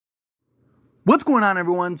What's going on,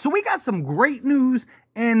 everyone? So we got some great news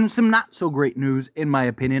and some not so great news, in my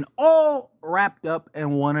opinion, all wrapped up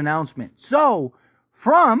in one announcement. So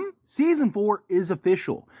From season 4 is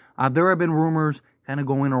official. There have been rumors kind of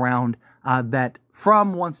going around that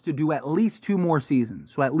From wants to do at least 2 more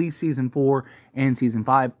seasons. So at least season 4 and season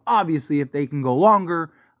 5. Obviously, if they can go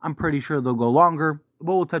longer, I'm pretty sure they'll go longer.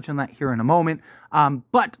 But we'll touch on that here in a moment.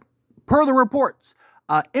 But per the reports,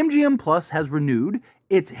 MGM Plus has renewed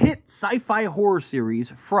its hit sci-fi horror series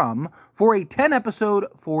From for a 10-episode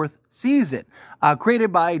 4th season.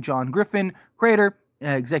 Created by John Griffin, creator,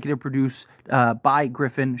 executive produced by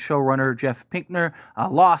Griffin, showrunner Jeff Pinkner,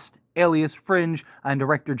 Lost, Alias, Fringe, and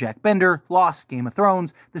director Jack Bender, Lost, Game of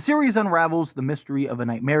Thrones. The series unravels the mystery of a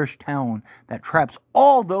nightmarish town that traps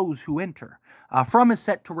all those who enter. From is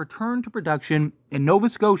set to return to production in Nova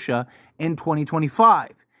Scotia in 2025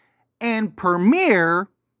 and premiere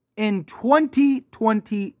in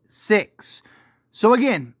 2026. So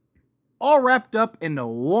again, all wrapped up into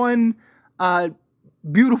one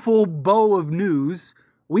beautiful bow of news.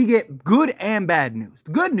 We get good and bad news.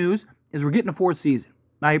 The good news is we're getting a 4th season.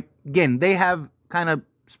 Right? Again, they have kind of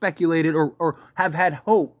speculated or have had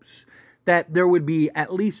hopes that there would be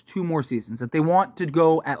at least 2 more seasons, that they want to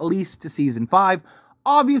go at least to season 5.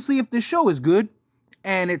 Obviously, if the show is good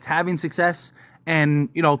and it's having success and,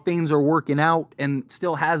 you know, things are working out and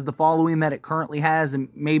still has the following that it currently has and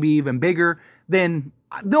maybe even bigger, then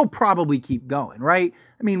they'll probably keep going, right?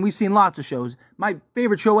 I mean, we've seen lots of shows. My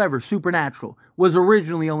favorite show ever, Supernatural, was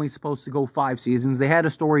originally only supposed to go 5 seasons. They had a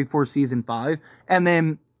story for season 5, and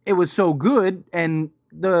then it was so good, and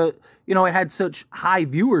it had such high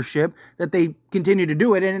viewership that they continued to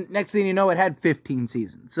do it, and next thing you know, it had 15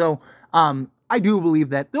 seasons. So, I do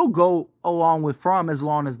believe that they'll go along with From as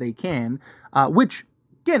long as they can, which,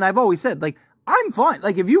 again, I've always said, like, I'm fine.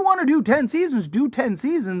 Like, if you want to do 10 seasons, do 10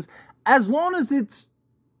 seasons, as long as it's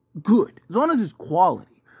good, as long as it's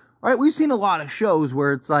quality. Right? We've seen a lot of shows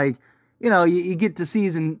where it's like, you get to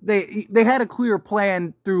season, they had a clear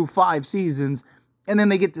plan through 5 seasons, and then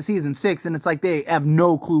they get to season 6, and it's like they have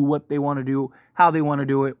no clue what they want to do, how they want to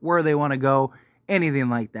do it, where they want to go, anything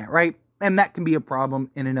like that, right? And that can be a problem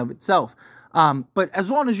in and of itself. But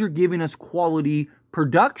as long as you're giving us quality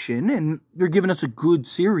production and you're giving us a good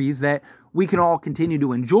series that we can all continue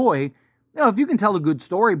to enjoy, if you can tell a good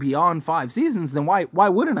story beyond 5 seasons, then why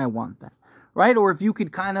wouldn't I want that, right? Or if you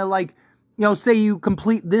could kind of like, say you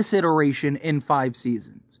complete this iteration in 5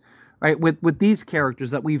 seasons, right? With these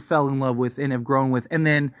characters that we fell in love with and have grown with, and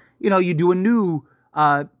then, you do a new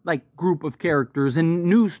group of characters and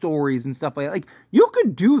new stories and stuff like that. Like, you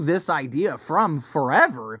could do this idea From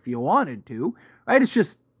forever if you wanted to, right? It's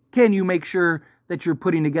just, can you make sure that you're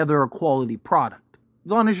putting together a quality product?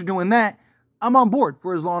 As long as you're doing that, I'm on board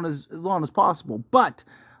for as long as possible. But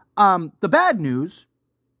the bad news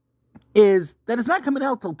is that it's not coming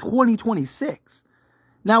out till 2026.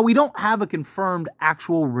 Now, we don't have a confirmed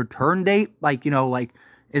actual return date,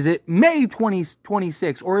 is it May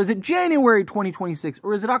 2026, or is it January 2026,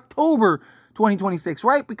 or is it October 2026,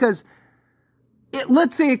 right? Because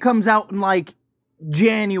let's say it comes out in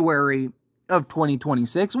January of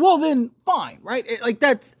 2026, well then fine, right?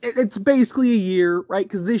 It's basically a year, right?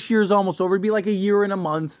 Because this year's almost over. It'd be like a year and a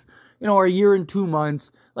month, or a year and 2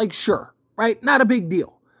 months. Sure, right? Not a big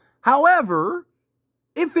deal. However,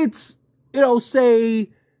 if it's, say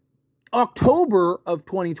October of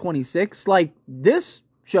 2026, like this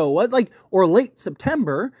show was, or late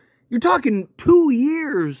September, you're talking 2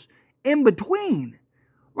 years in between,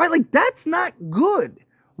 right? That's not good.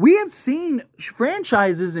 We have seen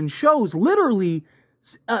franchises and shows literally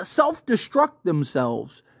self-destruct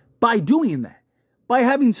themselves by doing that, by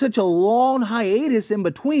having such a long hiatus in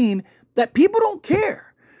between that people don't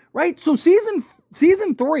care, right? So season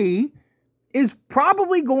 3 is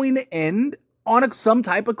probably going to end on some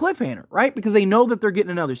type of cliffhanger, right? Because they know that they're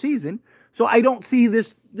getting another season. So I don't see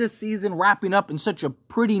this season wrapping up in such a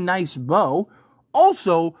pretty nice bow.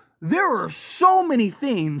 Also, there are so many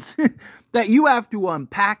things that you have to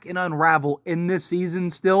unpack and unravel in this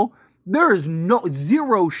season still. There is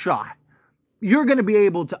zero shot you're going to be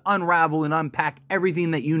able to unravel and unpack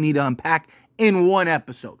everything that you need to unpack in one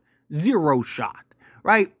episode. Zero shot,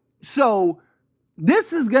 right? So this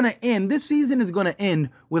season is going to end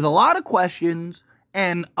with a lot of questions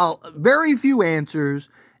and very few answers,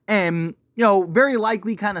 and, very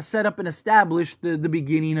likely kind of set up and establish the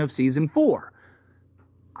beginning of season 4.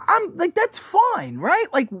 I'm that's fine, right?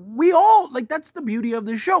 That's the beauty of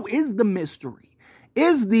the show, is the mystery,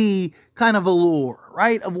 is the kind of allure,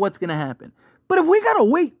 right, of what's going to happen. But if we got to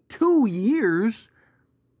wait 2 years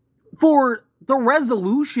for the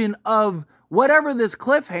resolution of whatever this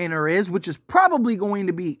cliffhanger is, which is probably going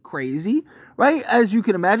to be crazy, right? As you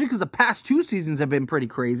can imagine, because the past 2 seasons have been pretty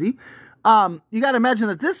crazy. You got to imagine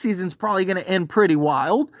that this season's probably going to end pretty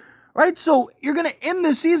wild, right? So you're going to end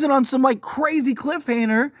this season on some like crazy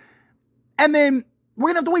cliffhanger, and then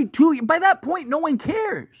we're going to have to wait 2 years. By that point, no one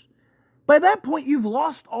cares. By that point, you've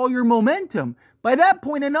lost all your momentum. By that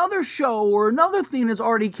point, another show or another thing has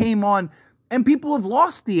already came on, and people have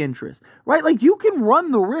lost the interest, right? Like, you can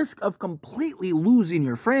run the risk of completely losing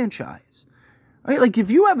your franchise, right? Like,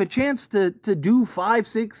 if you have a chance to do 5,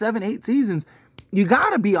 6, 7, 8 seasons, you got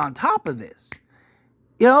to be on top of this.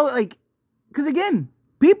 You know, like, because again,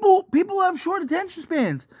 people have short attention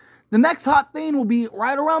spans. The next hot thing will be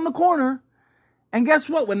right around the corner. And guess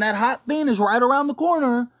what? When that hot thing is right around the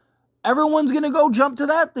corner, everyone's going to go jump to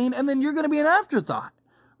that thing, and then you're going to be an afterthought,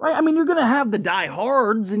 right? I mean, you're going to have the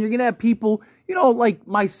diehards, and you're going to have people, you know, like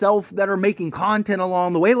myself that are making content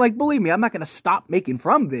along the way. Like, believe me, I'm not going to stop making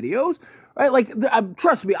from videos, right? Like,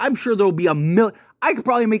 trust me, I'm sure there'll be a million. I could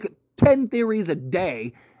probably make 10 theories a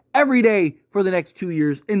day, every day for the next 2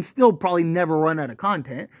 years, and still probably never run out of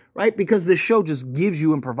content, right? Because this show just gives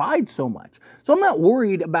you and provides so much. So I'm not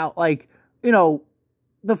worried about, like, you know,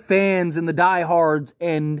 the fans and the diehards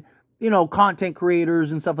and, you know, content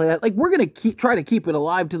creators and stuff like that. Like, we're going to try to keep it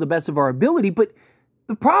alive to the best of our ability. But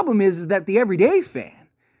the problem is that the everyday fan,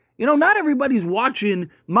 you know, not everybody's watching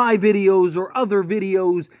my videos or other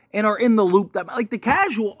videos and are in the loop that, like, the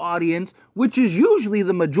casual audience, which is usually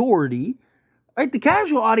the majority, right? The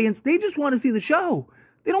casual audience, they just want to see the show.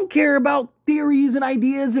 They don't care about theories and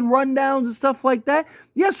ideas and rundowns and stuff like that.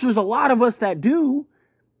 Yes, there's a lot of us that do.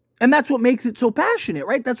 And that's what makes it so passionate,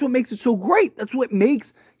 right? That's what makes it so great. That's what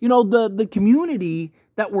makes, you know, the community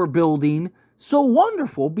that we're building so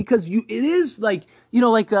wonderful, because it is like, you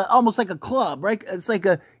know, like almost like a club, right? It's like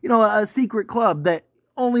a, you know, a secret club that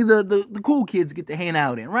only the cool kids get to hang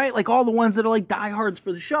out in, right? Like all the ones that are like diehards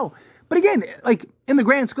for the show. But again, like in the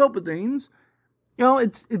grand scope of things, you know,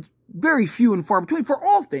 it's very few and far between for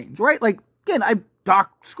all things, right? Like, again, I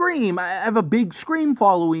talk Scream. I have a big Scream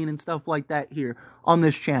following and stuff like that here on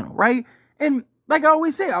this channel, right? And like I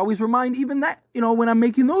always say, I always remind even that, you know, when I'm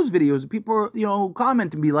making those videos, people, you know,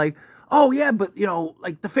 comment and be like, oh yeah, but, you know,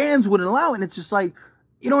 like the fans wouldn't allow it. And it's just like,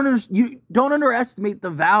 you don't underestimate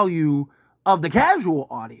the value of the casual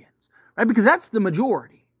audience, right? Because that's the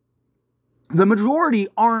majority. The majority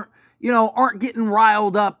aren't getting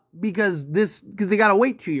riled up because they got to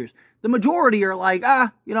wait 2 years. The majority are like,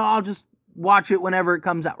 you know, I'll just watch it whenever it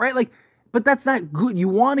comes out, right? Like, but that's not good. You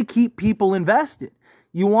want to keep people invested.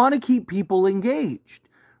 You want to keep people engaged,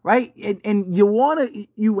 right? And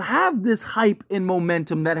you have this hype and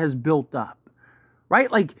momentum that has built up, right?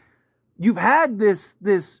 Like, you've had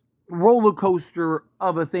this roller coaster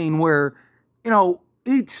of a thing where, you know,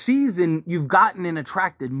 each season you've gotten and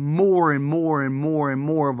attracted more and more and more and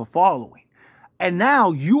more of a following. And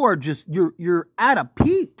now you are just, you're at a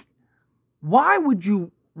peak. Why would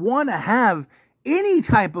you want to have any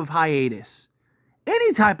type of hiatus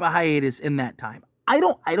in that time? I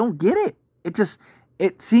don't get it.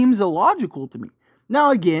 It seems illogical to me.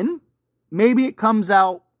 Now, again, maybe it comes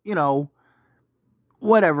out, you know,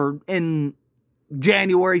 whatever, in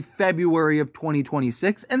January, February of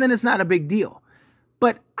 2026, and then it's not a big deal.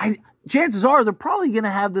 But chances are they're probably going to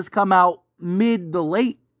have this come out mid to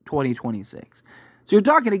late 2026. So you're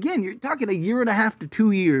talking a year and a half to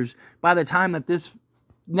 2 years by the time that this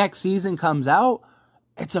next season comes out.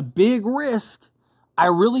 It's a big risk. I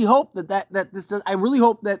really hope that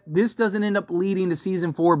this doesn't end up leading to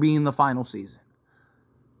season 4 being the final season.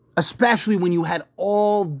 Especially when you had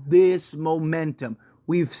all this momentum.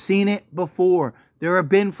 We've seen it before. There have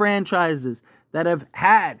been franchises that have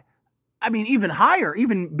had, I mean, even higher,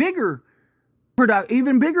 even bigger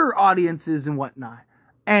audiences and whatnot,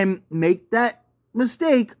 and make that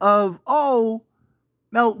mistake of, oh,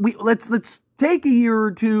 well, let's take a year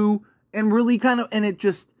or two and really and it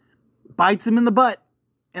just bites them in the butt.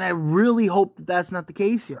 And I really hope that that's not the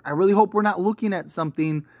case here. I really hope we're not looking at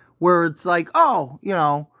something where it's like, oh, you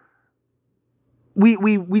know,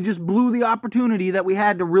 we just blew the opportunity that we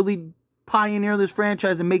had to really pioneer this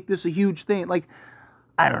franchise and make this a huge thing. Like,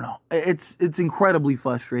 I don't know. It's incredibly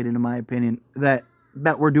frustrating, in my opinion, that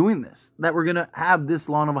we're doing this, that we're going to have this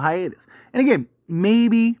long of a hiatus. And again,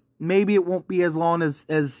 maybe it won't be as long as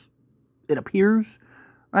it appears,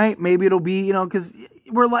 right? Maybe it'll be, you know, because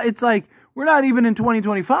it's like, we're not even in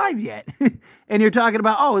 2025 yet. And you're talking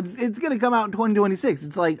about, oh, it's going to come out in 2026.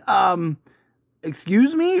 It's like,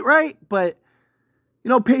 excuse me, right? But, you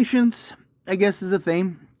know, patience, I guess, is a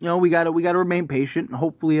thing. You know, we got to remain patient, and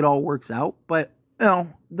hopefully it all works out. But, you know,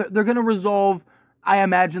 they're going to resolve I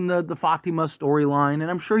imagine the Fatima storyline, and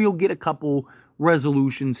I'm sure you'll get a couple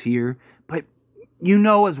resolutions here, but you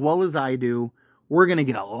know as well as I do, we're going to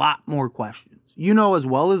get a lot more questions. You know as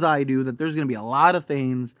well as I do that there's going to be a lot of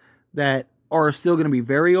things that are still going to be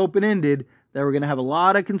very open-ended, that we're going to have a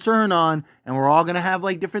lot of concern on, and we're all going to have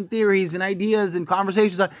like different theories and ideas and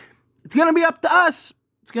conversations. It's going to be up to us.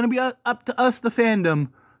 It's going to be up to us, the fandom,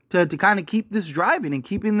 to kind of keep this driving and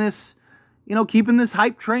keeping this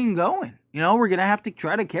hype train going. We're going to have to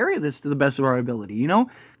try to carry this to the best of our ability,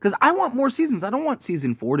 because I want more seasons. I don't want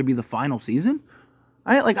season 4 to be the final season.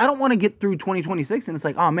 I don't want to get through 2026 and it's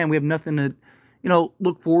like, oh man, we have nothing to,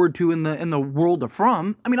 look forward to in the world of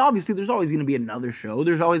From. I mean, obviously there's always going to be another show.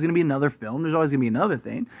 There's always going to be another film. There's always going to be another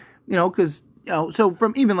thing, because, so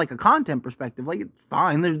from even like a content perspective, like it's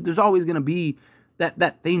fine. There's always going to be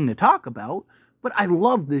that thing to talk about, but I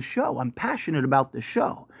love this show. I'm passionate about this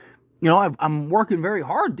show. I'm working very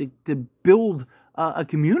hard to build a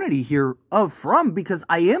community here of From, because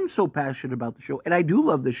I am so passionate about the show and I do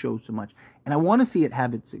love the show so much and I want to see it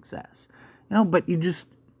have its success. But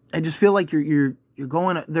I just feel like they're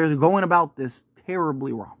going about this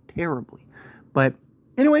terribly wrong, terribly. But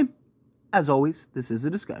anyway, as always, this is a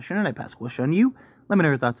discussion and I pass the question on to you. Let me know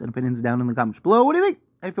your thoughts and opinions down in the comments below. What do you think?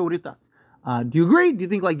 How do you feel? What are your thoughts? Do you agree? Do you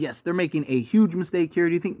think like, yes, they're making a huge mistake here?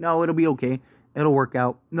 Do you think, no, it'll be okay? It'll work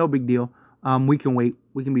out. No big deal. We can wait.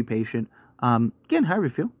 We can be patient. Again, however you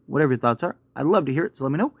feel, whatever your thoughts are, I'd love to hear it. So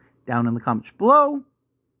let me know down in the comments below.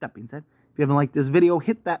 That being said, if you haven't liked this video,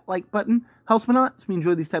 hit that like button. Helps me a lot. It's me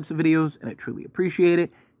enjoy these types of videos, and I truly appreciate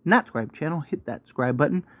it. Not subscribe to the channel, hit that subscribe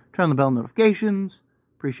button. Turn on the bell notifications.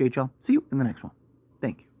 Appreciate y'all. See you in the next one.